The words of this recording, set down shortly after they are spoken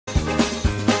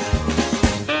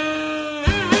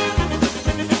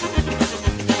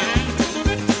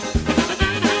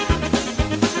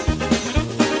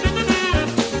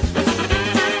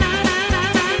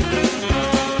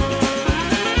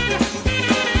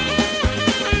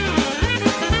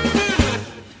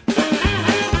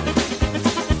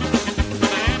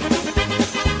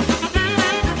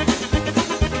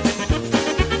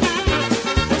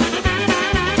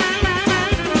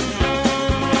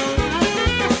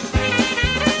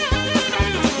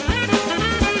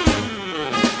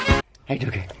Hey,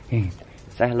 doggy. Hey.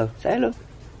 Say hello. Say hello.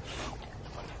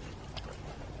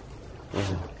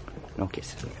 No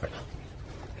kisses.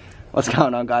 What's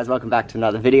going on, guys? Welcome back to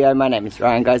another video. My name is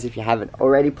Ryan, guys. If you haven't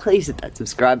already, please hit that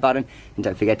subscribe button and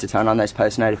don't forget to turn on those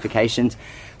post notifications.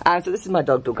 So this is my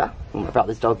dog Dugga, my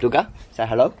brother's dog Dugga. Say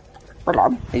hello.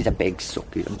 He's a big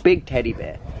sook, he's a big teddy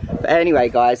bear. But anyway,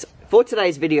 guys, for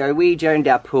today's video, we drained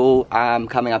our pool.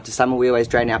 Coming up to summer, we always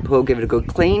drain our pool, give it a good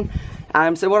clean.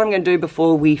 So what I'm going to do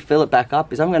before we fill it back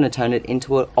up is I'm going to turn it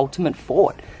into an ultimate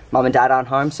fort. Mum and Dad aren't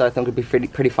home, so I think it'd be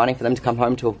pretty funny for them to come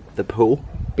home to the pool,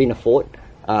 being a fort.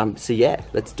 So yeah,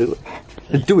 let's do it.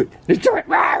 Let's do it. Let's do it.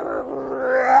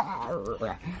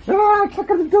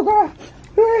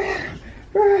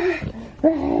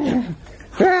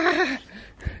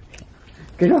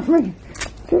 Get off me.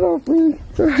 Get off me.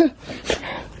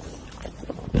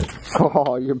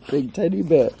 Oh, you big teddy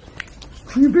bear.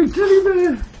 You big teddy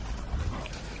bear.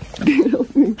 Get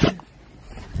off me.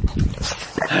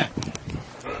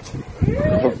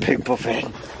 Oh, big buffet.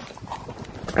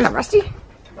 Hello, Rusty.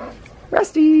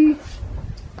 Rusty.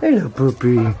 Hello,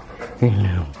 puppy.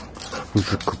 Hello.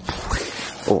 Who's a good boy?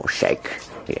 Oh, shake.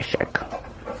 Yeah, shake.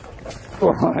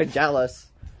 Oh, jealous.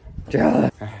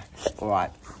 Jealous.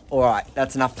 Alright. Alright,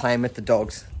 that's enough playing with the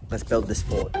dogs. Let's build this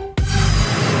fort.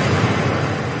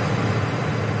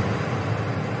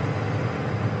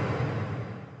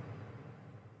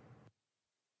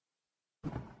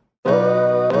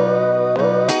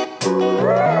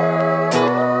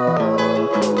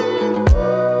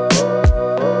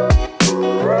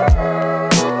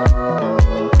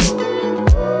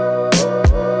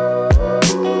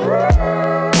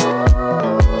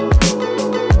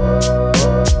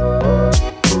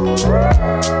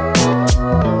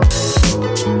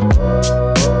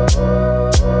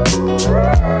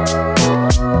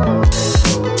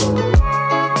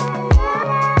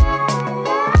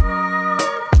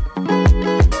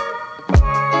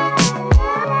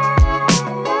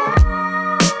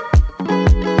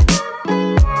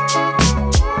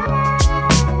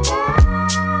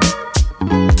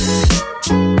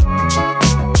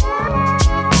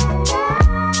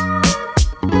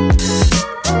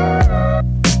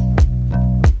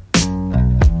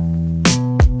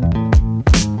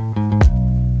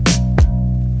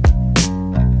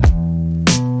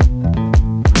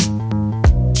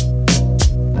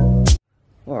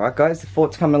 Alright guys, the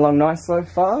fort's coming along nice so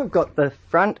far. I've got the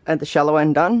front and the shallow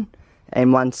end done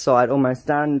and one side almost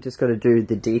done. Just got to do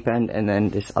the deep end and then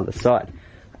this other side.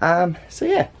 So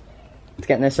yeah, it's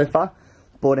getting there so far.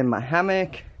 Brought in my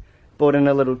hammock, brought in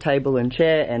a little table and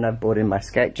chair, and I've brought in my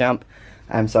skate jump.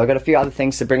 So I've got a few other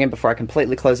things to bring in before I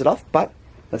completely close it off, but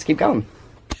let's keep going.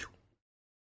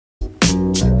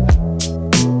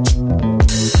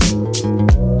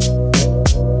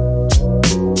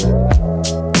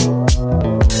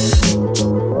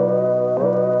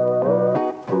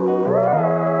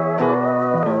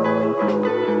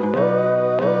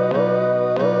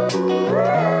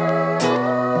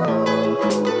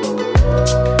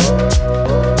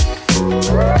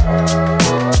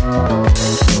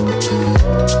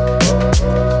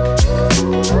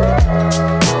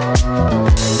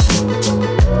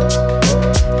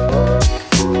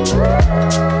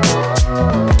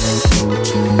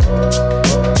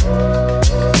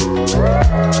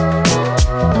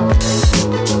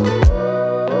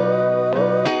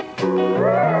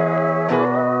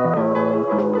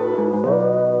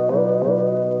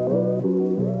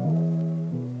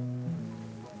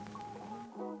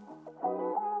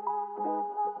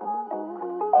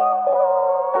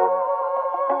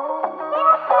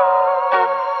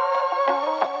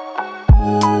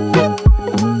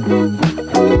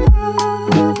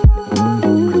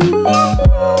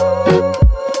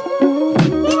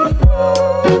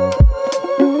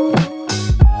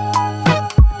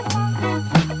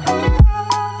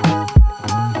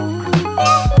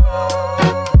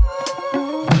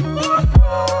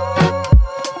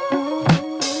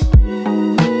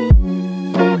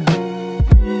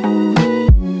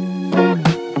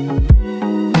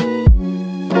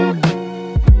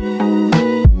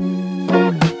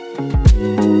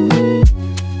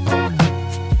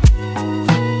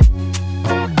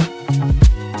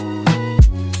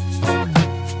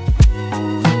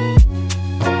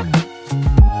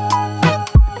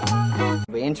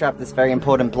 Interrupt this very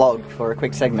important blog for a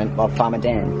quick segment of Farmer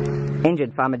Dan.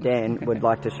 Injured Farmer Dan would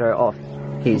like to show off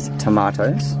his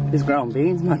tomatoes. He's growing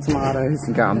beans, not tomatoes.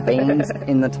 Growing beans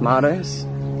in the tomatoes.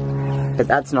 But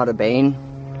that's not a bean.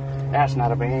 That's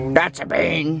not a bean. That's a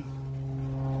bean.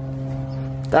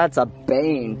 That's a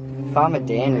bean. Farmer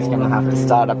Dan is going to have to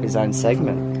start up his own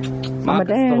segment. Farmer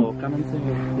Dan. Coming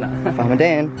soon. No. Farmer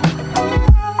Dan.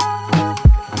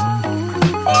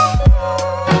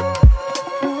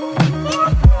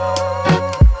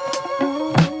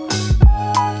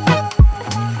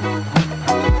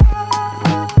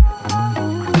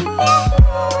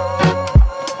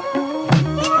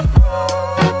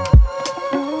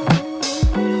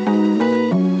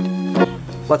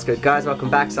 What's good, guys? Welcome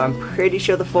back. So I'm pretty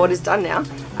sure the fort is done now,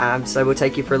 so we'll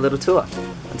take you for a little tour.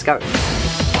 Let's go.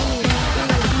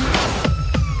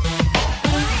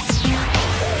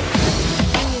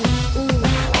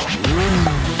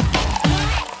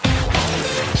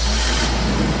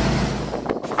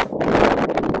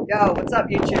 Yo, what's up,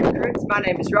 YouTube crew? My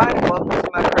name is Ryan and welcome to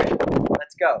my crib.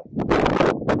 Let's go.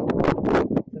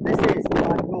 So this is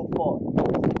my pool fort.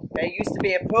 There used to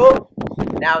be a pool,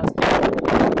 now it's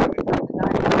inside, and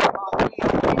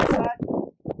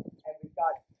we've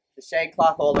got the shade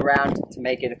cloth all around to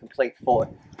make it a complete fort.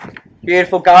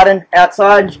 Beautiful garden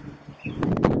outside.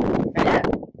 And yeah,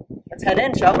 let's head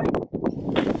in, shall we?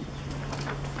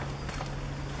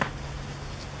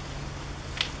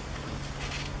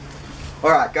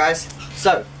 Alright guys,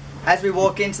 so as we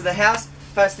walk into the house,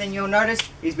 first thing you'll notice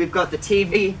is we've got the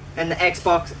TV and the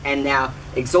Xbox and now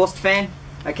exhaust fan.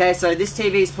 Okay, so this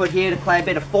TV is put here to play a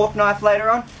bit of fork knife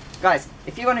later on. Guys,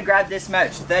 if you want to grab this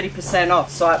merch, 30% off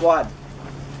site-wide.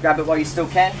 Grab it while you still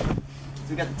can. So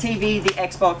we've got the TV, the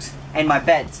Xbox, and my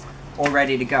beds all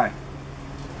ready to go.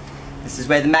 This is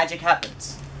where the magic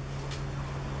happens.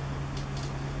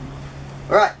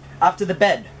 Alright, after the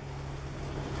bed,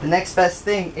 the next best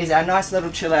thing is our nice little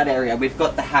chill out area. We've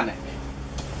got the hammock.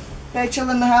 Okay,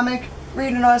 chill in the hammock,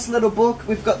 read a nice little book.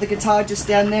 We've got the guitar just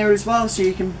down there as well, so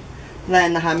you can lay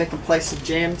in the hammock and play some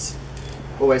jams.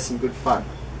 Always some good fun.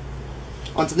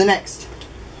 On to the next.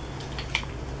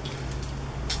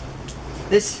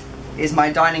 This is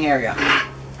my dining area.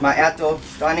 My outdoor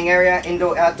dining area,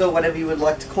 indoor, outdoor, whatever you would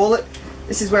like to call it.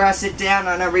 This is where I sit down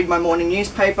and I read my morning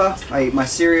newspaper. I eat my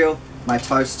cereal, my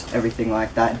toast, everything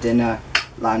like that. Dinner,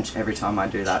 lunch, every time I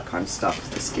do that kind of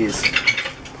stuff. This is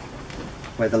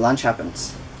where the lunch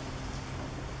happens.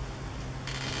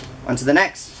 On to the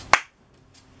next.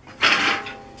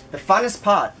 The funnest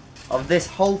part of this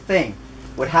whole thing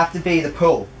would have to be the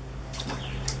pool.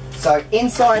 So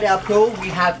inside our pool we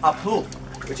have a pool,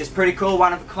 which is pretty cool,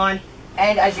 one of a kind.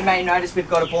 And as you may notice, we've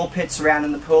got a ball pit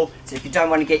surrounding the pool, so if you don't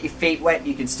want to get your feet wet,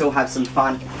 you can still have some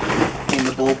fun in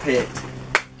the ball pit.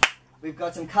 We've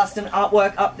got some custom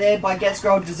artwork up there by Get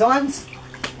Scroll Designs.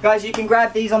 Guys, you can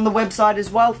grab these on the website as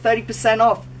well, 30%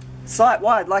 off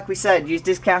site-wide. Like we said, use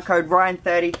discount code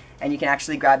Ryan30 and you can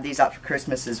actually grab these up for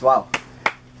Christmas as well.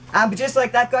 But just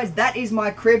like that, guys, that is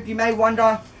my crib. You may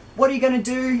wonder, what are you going to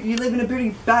do? You live in a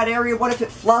pretty bad area. What if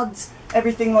it floods?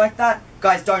 Everything like that.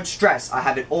 Guys, don't stress. I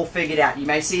have it all figured out. You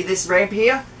may see this ramp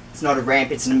here. It's not a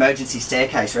ramp. It's an emergency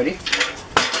staircase. Ready?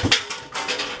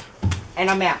 And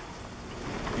I'm out.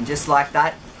 And just like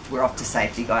that, we're off to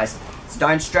safety, guys. So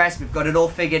don't stress. We've got it all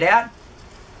figured out.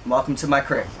 Welcome to my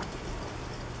crib.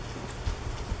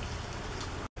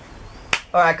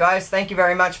 Alright guys, thank you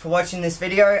very much for watching this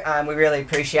video. We really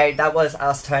appreciate it. That was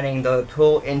us turning the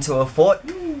pool into a fort.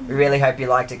 We really hope you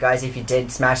liked it, guys. If you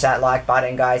did, smash that like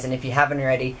button, guys. And if you haven't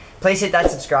already, please hit that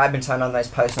subscribe and turn on those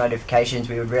post notifications.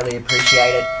 We would really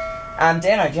appreciate it.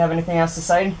 Dano, do you have anything else to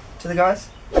say to the guys?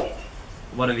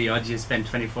 What are the odds you spend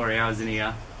 24 hours in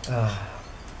here?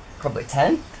 Probably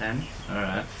 10. 10?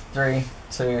 Alright. 3,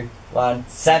 2, 1,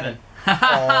 7.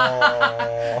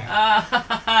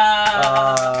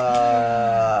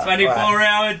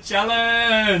 24-hour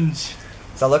challenge!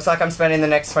 So it looks like I'm spending the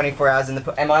next 24 hours in the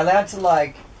pool. Am I allowed to,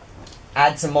 like,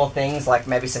 add some more things, like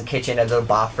maybe some kitchen, a little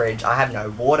bar fridge? I have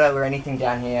no water or anything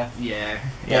down here. Yeah,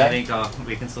 Yeah? I think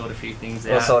we can sort a few things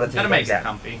out. We'll sort a few Gotta make things it out.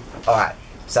 comfy. Alright,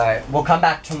 so we'll come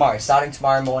back tomorrow. Starting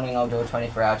tomorrow morning, I'll do a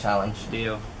 24-hour challenge.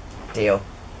 Deal. Deal.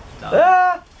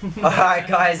 Done. Alright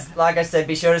guys, like I said,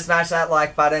 be sure to smash that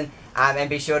like button. And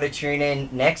be sure to tune in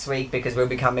next week because we'll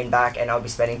be coming back and I'll be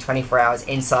spending 24 hours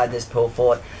inside this pool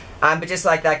fort. But just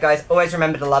like that, guys, always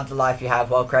remember to love the life you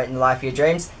have while creating the life of your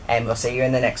dreams. And we'll see you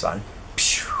in the next one.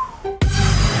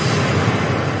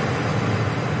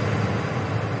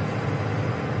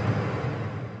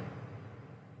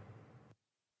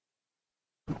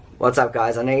 What's up,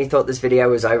 guys? I know you thought this video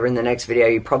was over. In the next video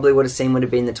you probably would have seen would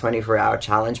have been the 24-hour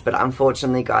challenge, but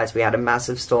unfortunately, guys, we had a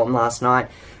massive storm last night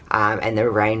and the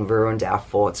rain ruined our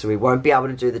fort, so we won't be able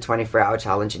to do the 24-hour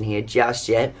challenge in here just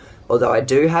yet, although I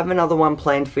do have another one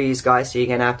planned for you guys, so you're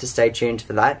gonna have to stay tuned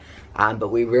for that. But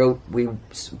we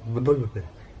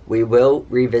we will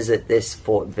revisit this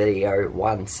fort video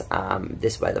once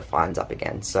this weather finds up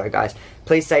again. So guys,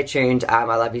 please stay tuned. I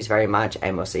love you very much,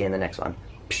 and we'll see you in the next one.